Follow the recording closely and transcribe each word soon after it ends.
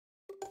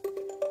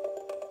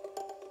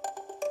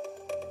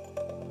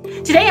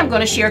Today I'm going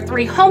to share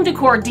 3 home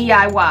decor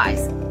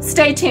DIYs.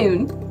 Stay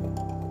tuned.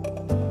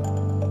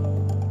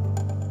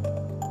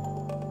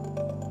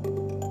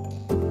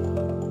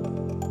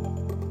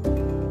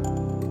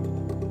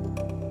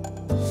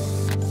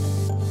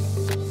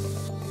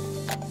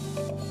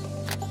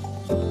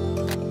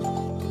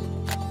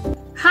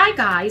 Hi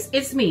guys,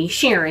 it's me,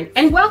 Sharon,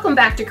 and welcome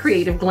back to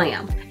Creative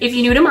Glam. If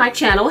you're new to my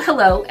channel,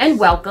 hello and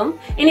welcome.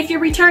 And if you're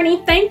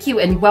returning, thank you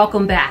and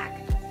welcome back.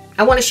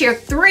 I want to share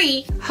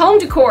 3 home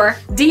decor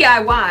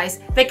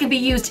DIYs that can be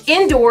used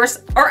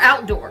indoors or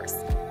outdoors.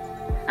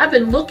 I've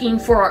been looking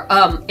for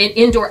an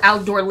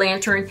indoor-outdoor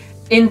lantern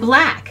in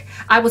black.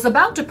 I was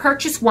about to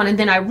purchase one and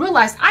then I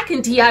realized I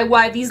can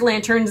DIY these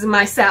lanterns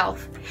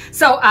myself.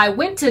 So I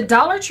went to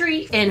Dollar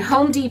Tree and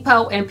Home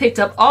Depot and picked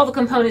up all the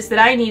components that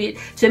I needed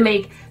to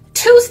make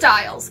 2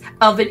 styles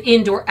of an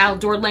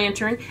indoor-outdoor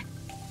lantern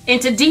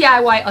and to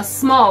DIY a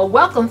small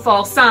welcome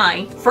fall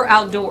sign for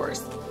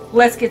outdoors.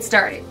 Let's get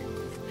started.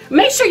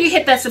 Make sure you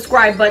hit that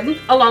subscribe button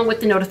along with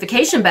the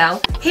notification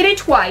bell. Hit it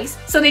twice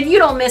so that you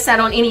don't miss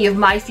out on any of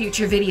my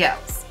future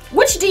videos.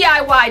 Which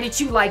DIY did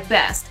you like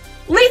best?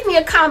 Leave me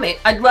a comment.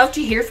 I'd love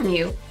to hear from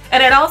you.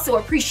 And I'd also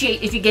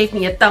appreciate if you gave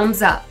me a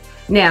thumbs up.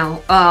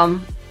 Now,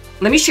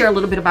 let me share a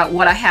little bit about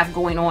what I have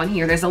going on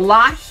here. There's a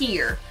lot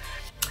here.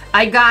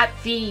 I got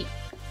the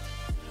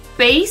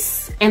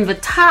base and the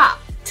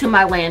top to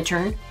my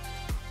lantern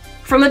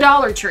from the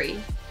Dollar Tree.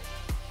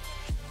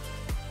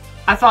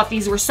 I thought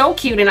these were so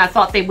cute and I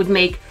thought they would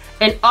make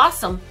an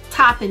awesome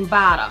top and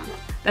bottom.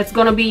 That's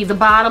going to be the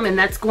bottom and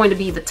that's going to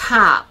be the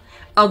top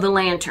of the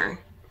lantern.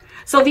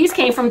 So these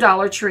came from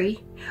Dollar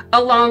Tree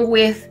along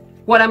with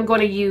what I'm going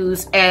to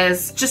use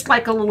as just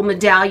like a little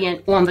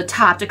medallion on the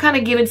top to kind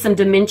of give it some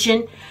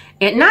dimension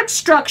and not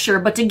structure,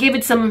 but to give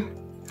it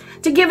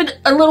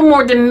a little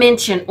more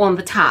dimension on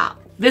the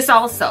top. This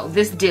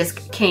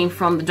disc came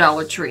from the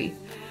Dollar Tree.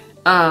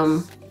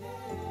 I'm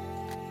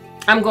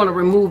going to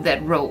remove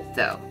that rope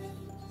though.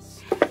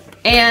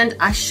 And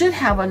I should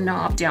have a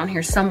knob down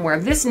here somewhere.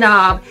 This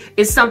knob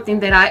is something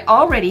that I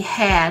already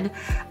had.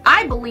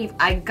 I believe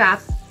I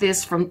got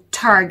this from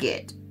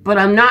Target, but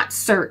I'm not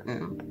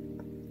certain.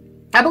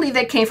 I believe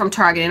that came from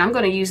Target and I'm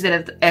going to use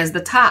it as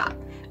the top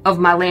of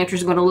my lantern.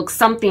 Is going to look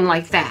something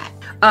like that.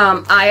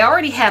 I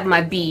already have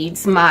my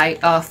beads, my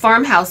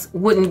farmhouse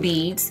wooden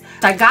beads.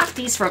 I got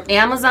these from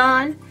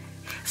Amazon,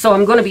 so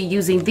I'm going to be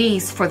using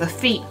these for the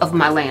feet of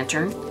my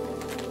lantern.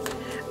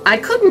 I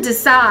couldn't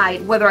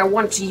decide whether I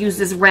wanted to use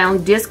this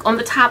round disc on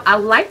the top. I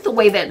like the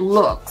way that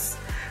looks,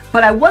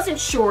 but I wasn't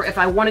sure if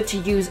I wanted to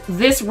use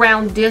this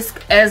round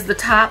disc as the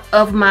top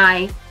of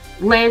my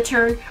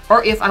lantern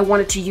or if I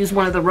wanted to use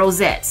one of the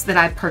rosettes that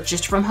I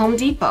purchased from Home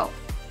Depot.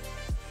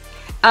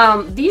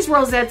 These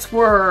rosettes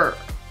were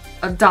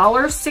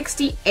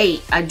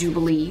 $1.68, I do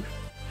believe.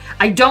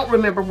 I don't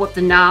remember what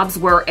the knobs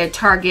were at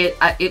Target.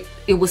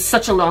 It was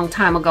such a long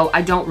time ago,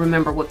 I don't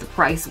remember what the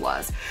price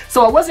was.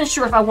 So I wasn't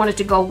sure if I wanted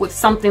to go with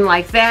something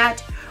like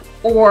that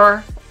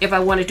or if I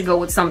wanted to go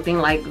with something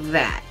like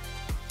that.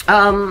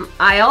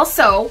 I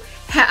also,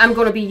 I'm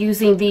going to be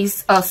using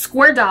these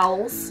square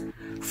dowels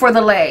for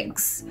the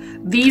legs.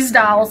 These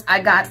dowels I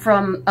got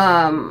from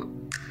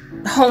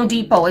Home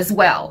Depot as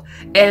well.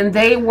 And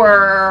they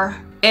were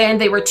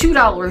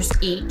 $2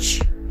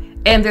 each.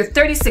 And they're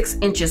 36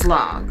 inches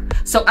long.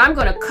 So I'm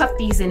going to cut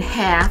these in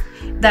half.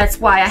 That's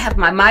why I have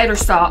my miter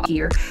saw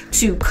here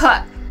to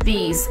cut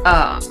these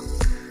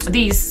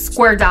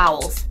square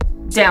dowels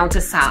down to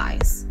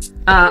size.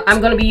 I'm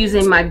going to be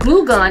using my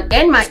glue gun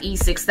and my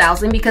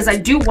E6000 because I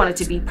do want it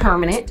to be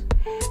permanent.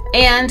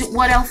 And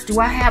what else do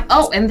I have?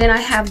 Oh, and then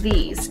I have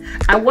these.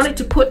 I wanted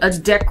to put a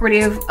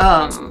decorative,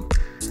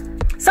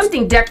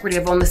 something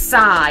decorative on the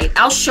side.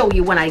 I'll show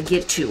you when I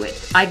get to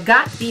it. I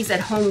got these at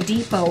Home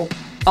Depot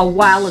a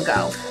while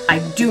ago. I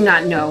do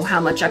not know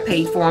how much I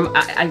paid for them.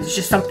 It's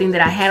just something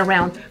that I had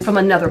around from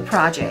another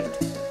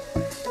project.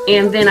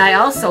 And then I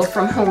also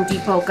from Home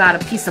Depot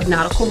got a piece of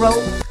nautical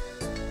rope.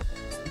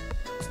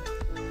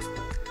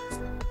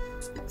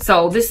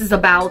 So this is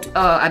about,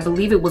 I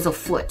believe it was a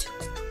foot.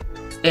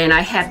 And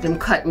I had them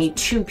cut me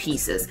 2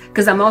 pieces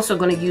because I'm also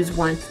going to use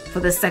one for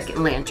the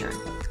second lantern.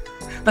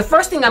 The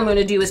first thing I'm going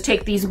to do is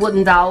take these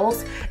wooden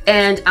dowels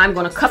and I'm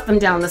going to cut them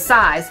down the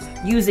size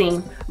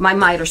using my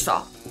miter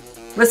saw.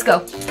 Let's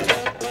go.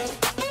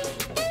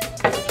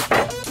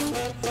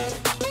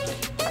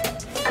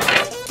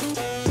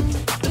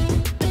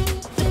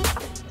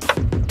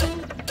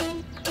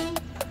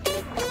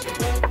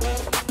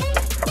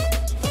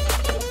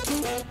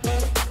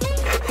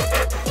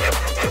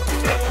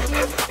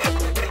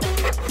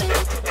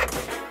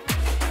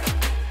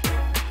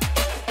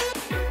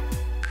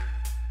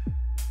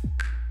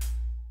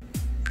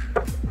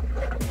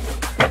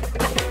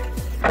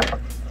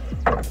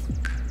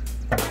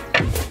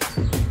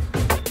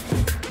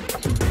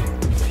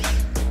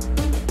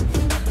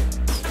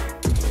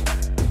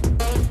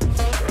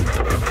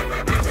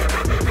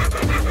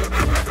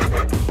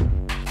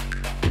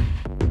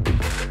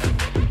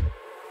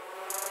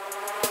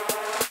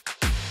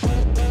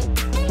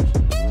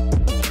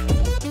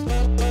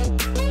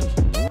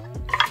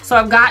 So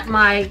I've got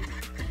my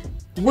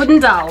wooden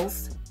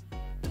dowels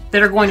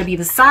that are going to be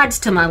the sides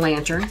to my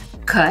lantern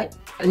cut.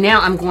 And now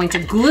I'm going to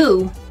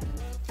glue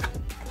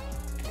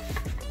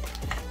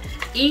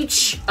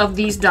each of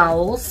these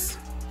dowels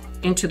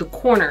into the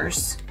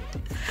corners.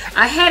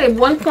 I had at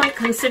one point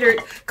considered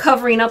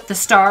covering up the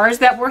stars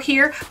that were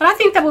here, but I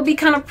think that would be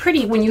kind of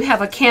pretty when you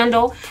have a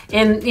candle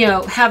and, you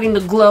know, having the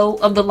glow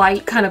of the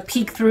light kind of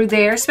peek through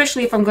there,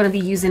 especially if I'm going to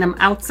be using them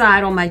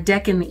outside on my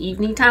deck in the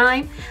evening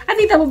time. I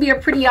think that would be a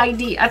pretty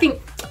idea. I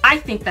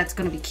think that's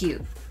going to be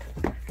cute.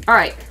 All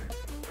right,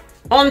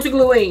 on to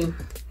gluing.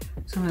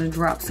 So I'm going to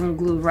drop some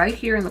glue right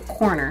here in the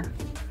corner.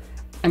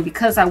 And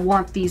because I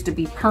want these to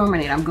be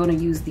permanent, I'm going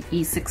to use the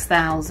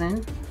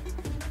E6000.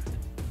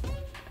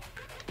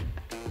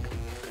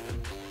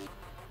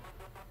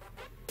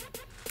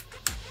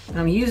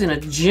 I'm using a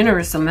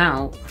generous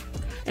amount.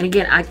 And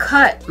again, I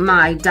cut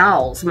my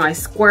dowels, my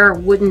square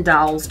wooden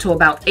dowels, to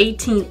about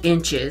 18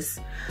 inches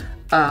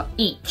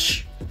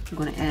each. I'm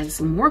going to add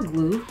some more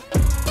glue.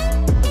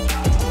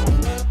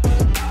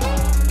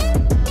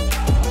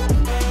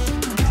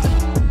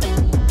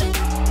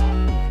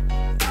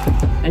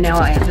 And now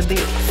I add the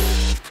base.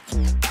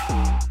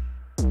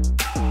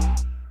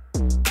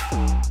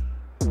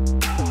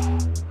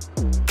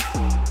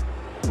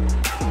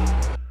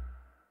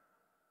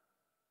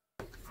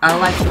 I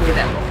like the way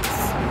that looks.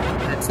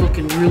 That's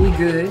looking really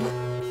good.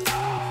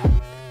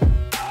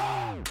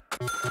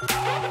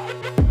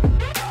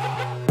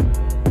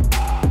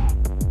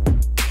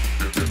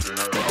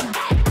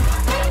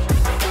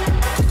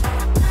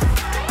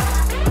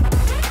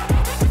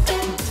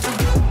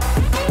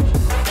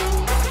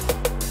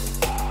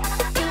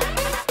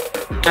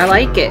 I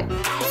like it.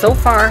 So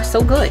far,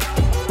 so good.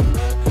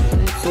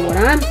 So what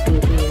I'm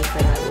thinking is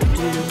that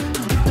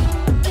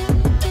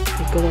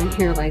I would go in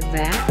here like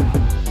that.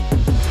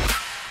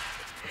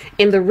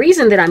 And the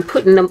reason that I'm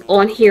putting them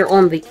on here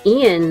on the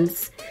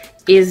ends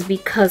is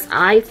because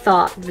I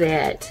thought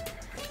that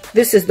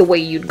this is the way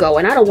you'd go.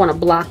 And I don't want to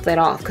block that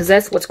off because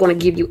that's what's going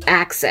to give you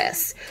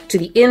access to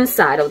the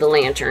inside of the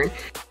lantern.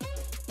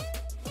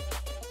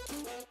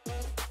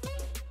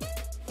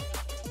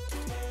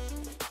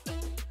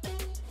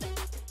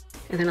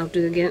 And then I'll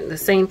do again the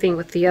same thing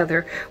with the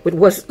other, with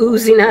what's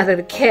oozing out of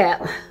the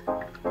cap.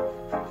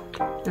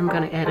 I'm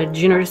going to add a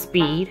generous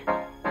bead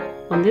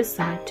on this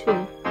side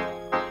too.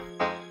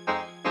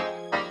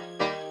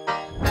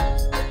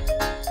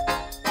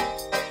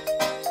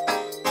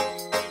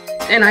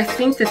 And I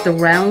think that the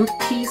round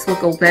piece will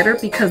go better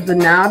because the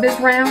knob is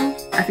round.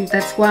 I think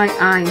that's why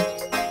I'm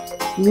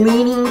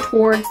leaning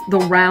towards the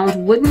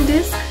round wooden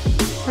disc.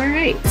 All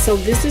right, so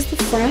this is the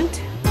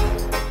front.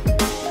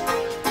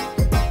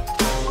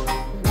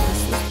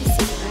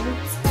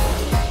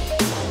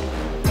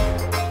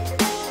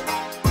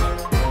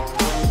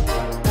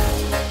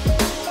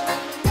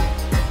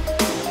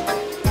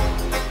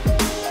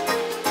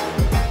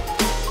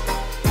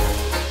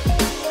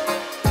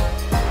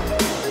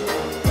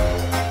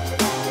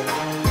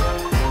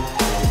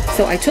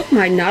 So I took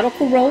my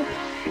nautical rope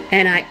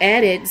and I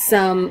added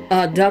some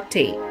duct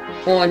tape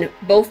on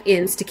both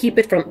ends to keep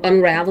it from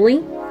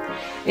unraveling.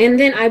 And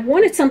then I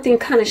wanted something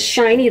kind of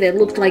shiny that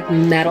looked like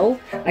metal.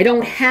 I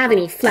don't have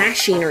any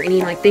flashing or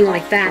anything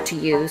like that to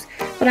use,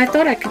 but I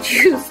thought I could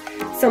use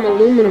some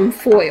aluminum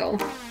foil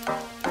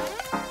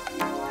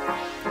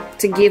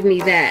to give me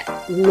that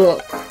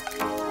look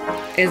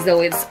as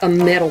though it's a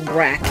metal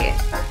bracket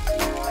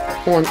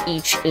on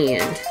each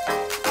end.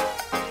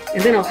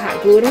 And then I'll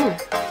hot glue it on.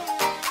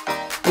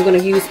 I'm going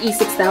to use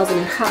E6000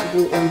 and hot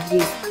glue on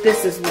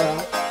this as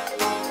well.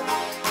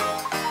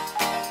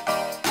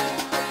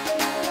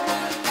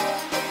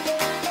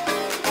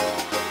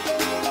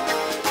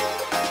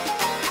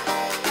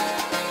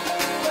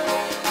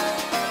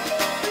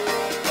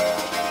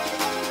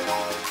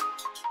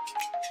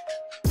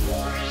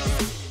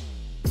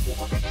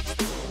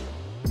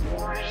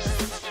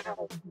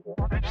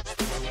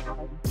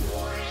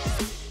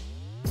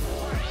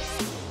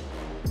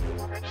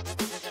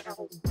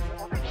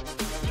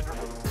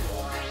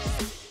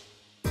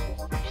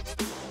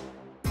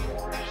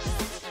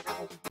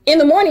 In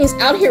the mornings,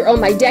 out here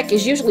on my deck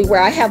is usually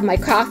where I have my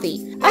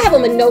coffee. I have a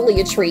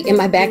magnolia tree in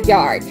my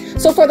backyard.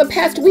 So for the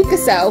past week or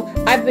so,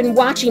 I've been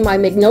watching my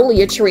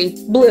magnolia tree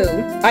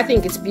bloom. I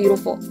think it's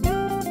beautiful.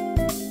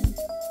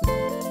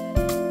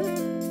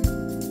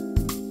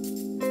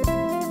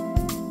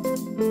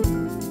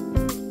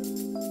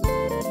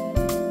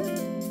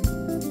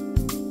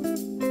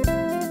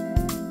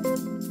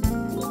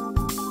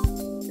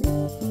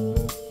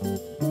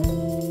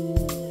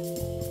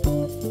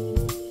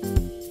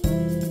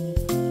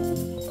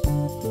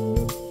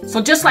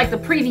 So just like the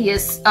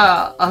previous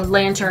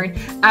lantern,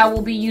 I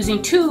will be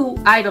using two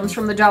items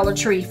from the Dollar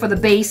Tree for the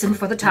base and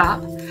for the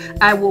top.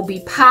 I will be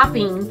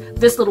popping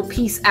this little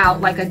piece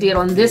out like I did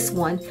on this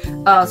one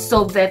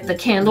so that the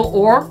candle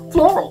or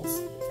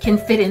florals can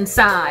fit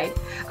inside.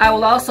 I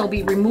will also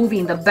be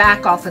removing the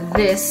back off of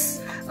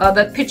this,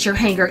 the picture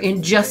hanger,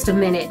 in just a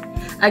minute.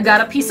 I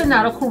got a piece of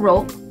nautical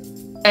rope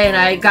and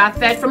I got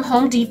that from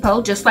Home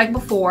Depot just like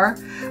before.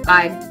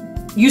 I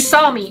You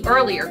saw me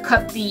earlier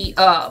cut the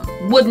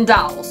wooden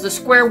dowels, the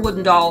square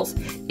wooden dowels,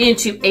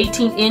 into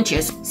 18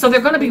 inches. So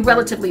they're going to be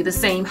relatively the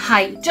same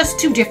height, just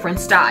two different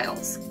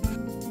styles.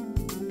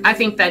 I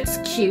think that's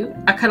cute.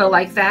 I kind of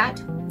like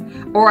that.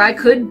 Or I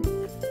could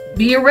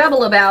be a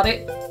rebel about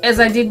it, as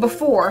I did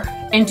before,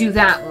 and do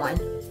that one.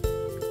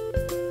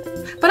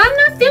 But I'm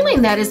not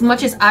feeling that as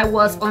much as I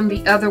was on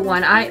the other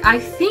one. I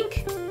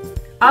think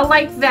I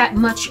like that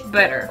much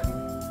better.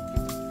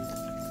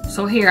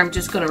 So here I'm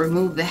just going to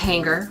remove the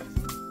hanger.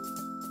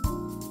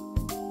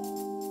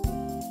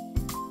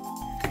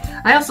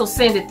 I also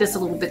sanded this a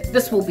little bit.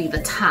 This will be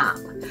the top.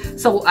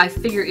 So I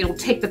figure it'll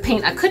take the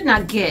paint. I could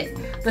not get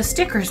the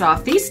stickers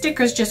off. These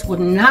stickers just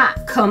would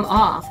not come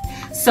off.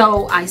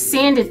 So I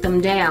sanded them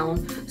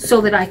down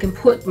so that I can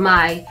put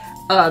my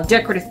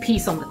decorative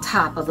piece on the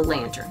top of the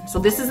lantern. So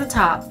this is the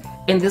top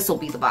and this will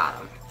be the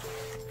bottom.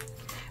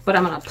 But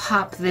I'm going to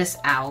pop this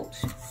out.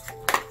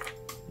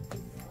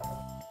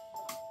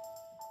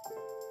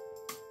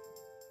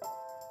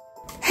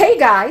 Hey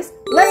guys,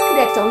 let's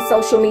connect on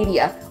social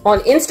media on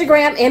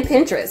Instagram and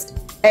Pinterest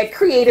at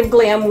Creative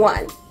Glam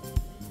 1.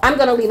 I'm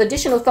going to leave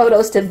additional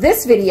photos to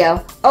this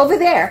video over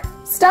there.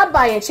 Stop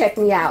by and check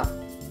me out.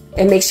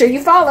 And make sure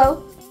you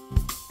follow.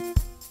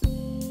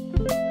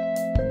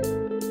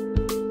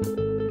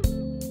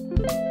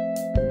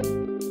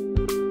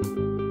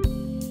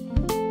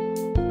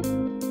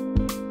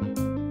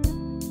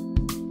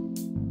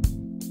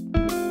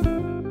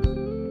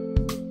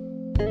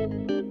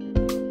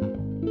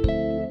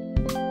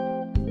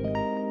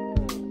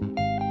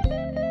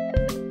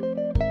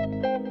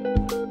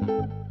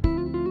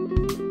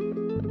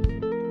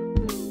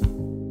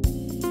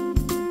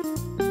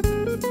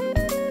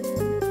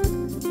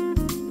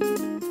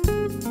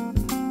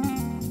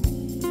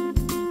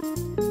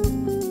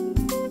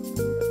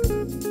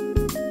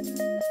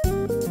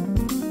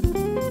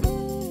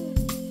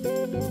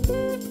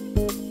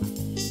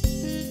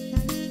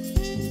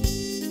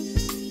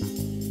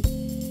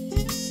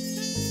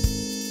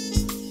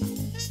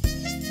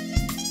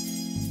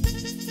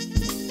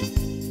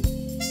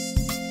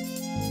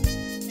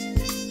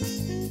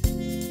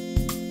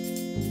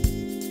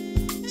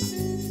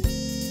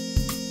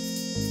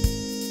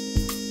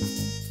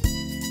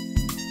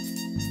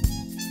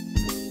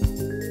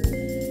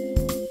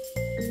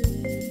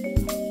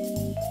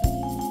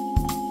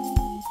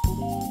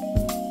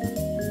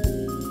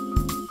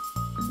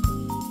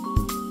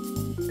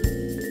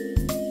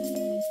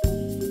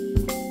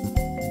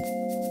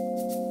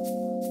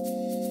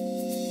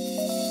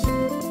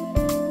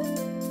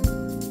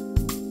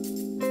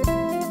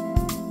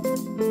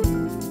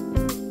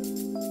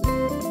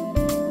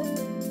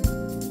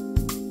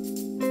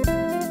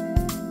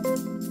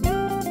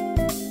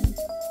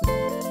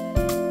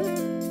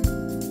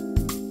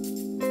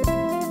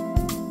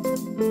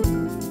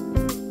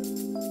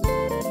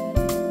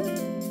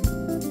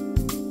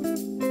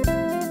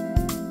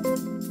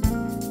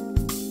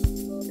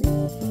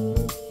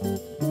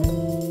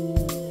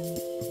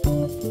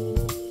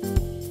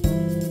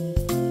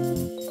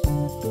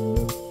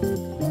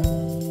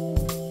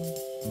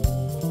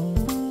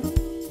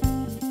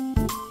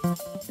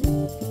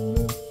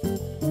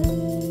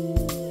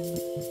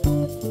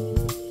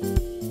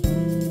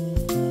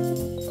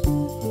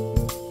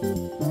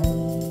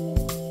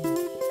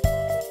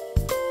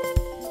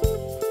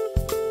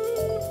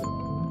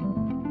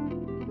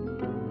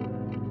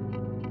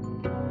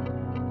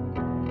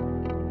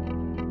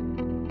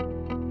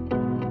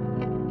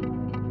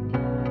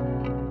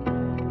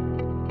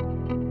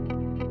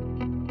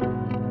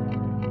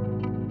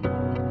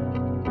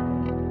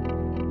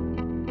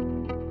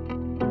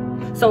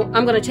 So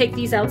I'm going to take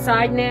these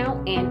outside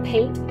now and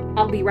paint.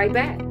 I'll be right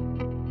back.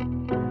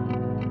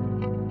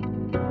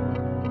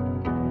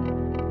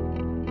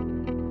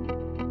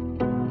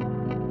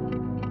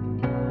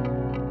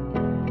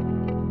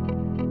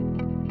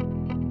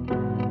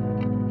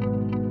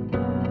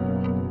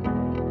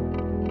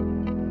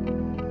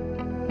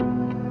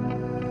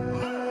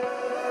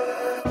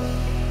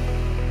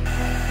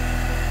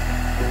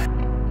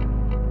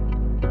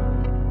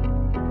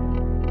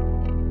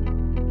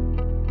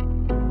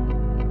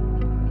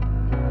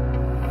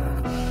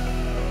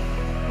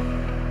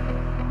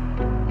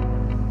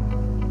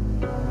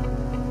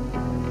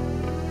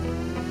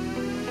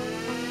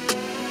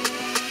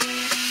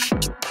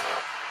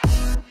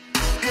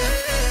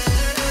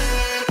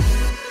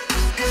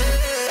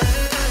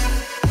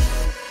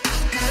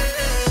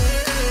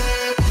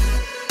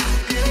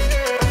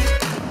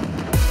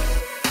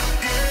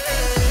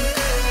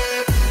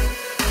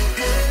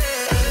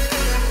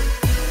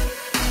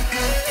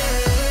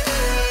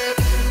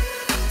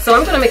 So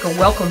I'm going to make a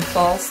welcome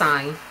fall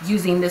sign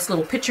using this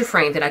little picture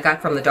frame that I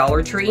got from the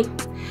Dollar Tree.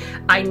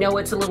 I know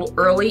it's a little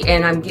early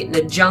and I'm getting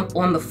a jump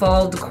on the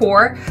fall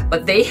decor,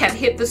 but they have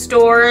hit the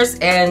stores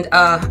and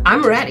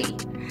I'm ready.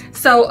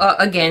 So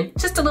again,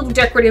 just a little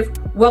decorative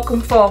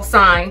welcome fall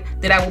sign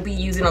that I will be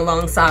using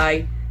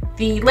alongside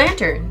the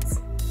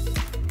lanterns.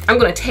 I'm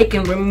going to take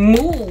and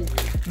remove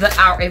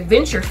our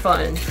adventure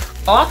fund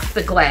off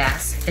the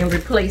glass and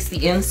replace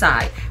the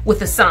inside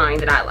with a sign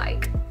that I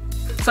like.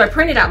 So I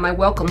printed out my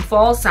welcome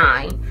fall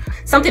sign,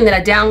 something that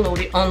I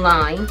downloaded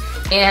online,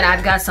 and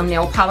I've got some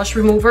nail polish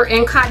remover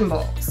and cotton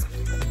balls.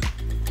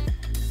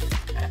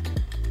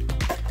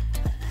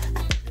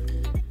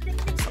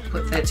 So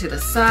put that to the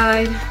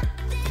side.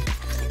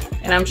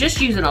 And I'm just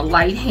using a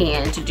light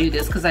hand to do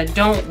this because I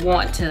don't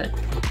want to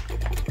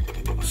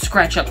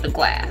scratch up the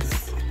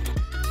glass.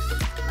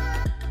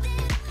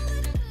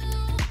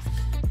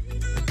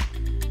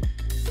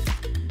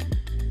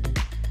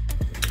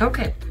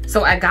 Okay,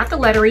 so I got the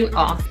lettering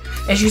off.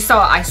 As you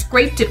saw, I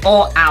scraped it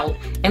all out,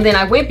 and then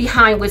I went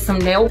behind with some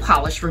nail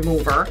polish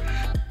remover,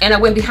 and I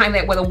went behind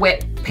that with a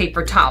wet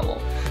paper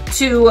towel.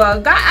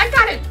 I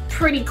got it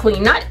pretty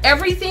clean. Not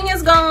everything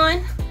is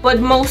gone, but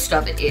most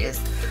of it is.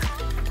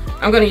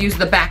 I'm going to use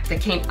the back that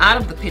came out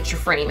of the picture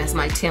frame as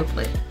my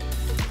template.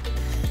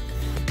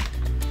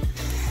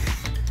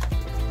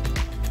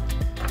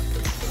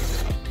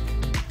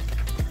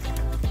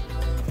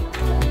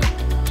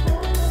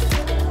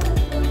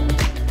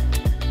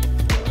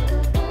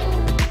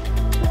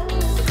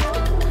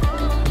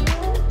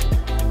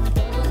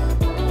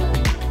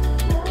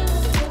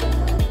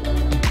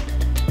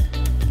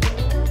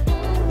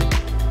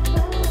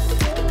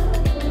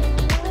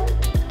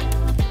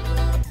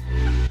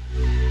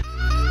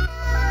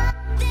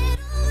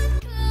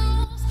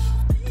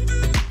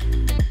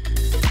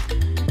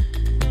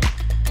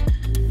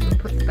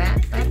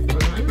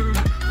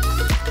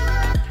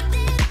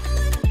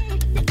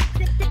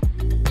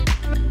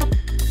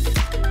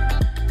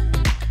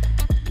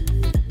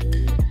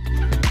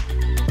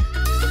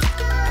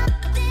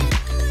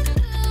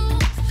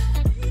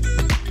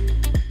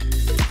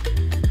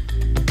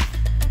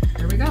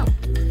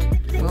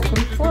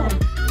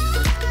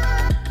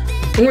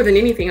 More than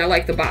anything, I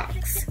like the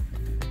box,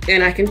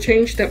 and I can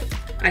change the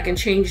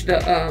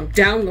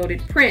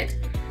downloaded print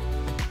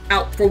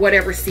out for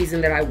whatever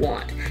season that I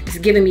want. It's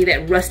giving me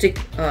that rustic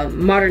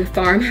modern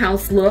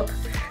farmhouse look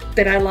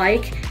that I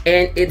like,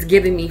 and it's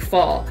giving me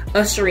fall,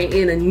 ushering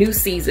in a new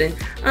season.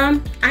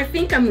 I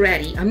think I'm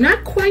ready. I'm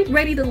not quite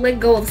ready to let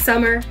go of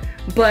summer,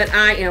 but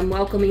I am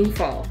welcoming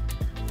fall.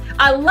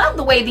 I love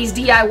the way these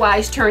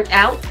DIYs turned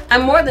out.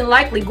 I'm more than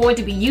likely going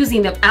to be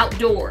using them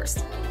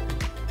outdoors.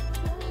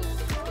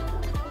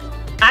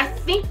 I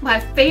think my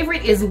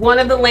favorite is one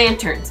of the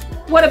lanterns.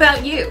 What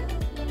about you?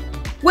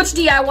 Which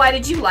DIY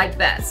did you like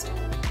best?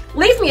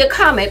 Leave me a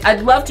comment.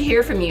 I'd love to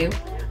hear from you.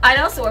 I'd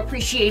also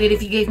appreciate it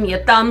if you gave me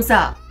a thumbs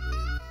up.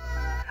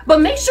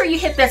 But make sure you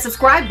hit that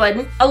subscribe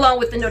button along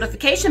with the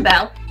notification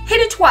bell.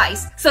 Hit it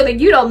twice so that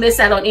you don't miss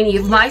out on any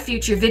of my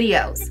future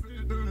videos.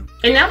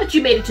 And now that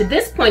you made it to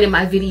this point in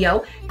my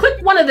video,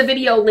 click one of the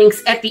video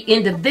links at the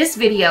end of this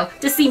video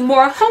to see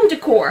more home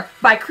decor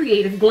by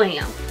Creative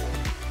Glam.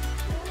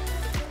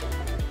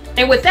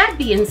 And with that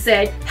being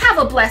said, have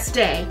a blessed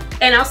day,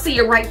 and I'll see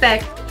you right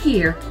back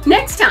here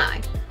next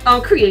time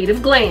on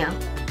Creative Glam.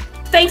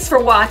 Thanks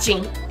for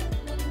watching.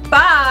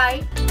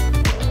 Bye.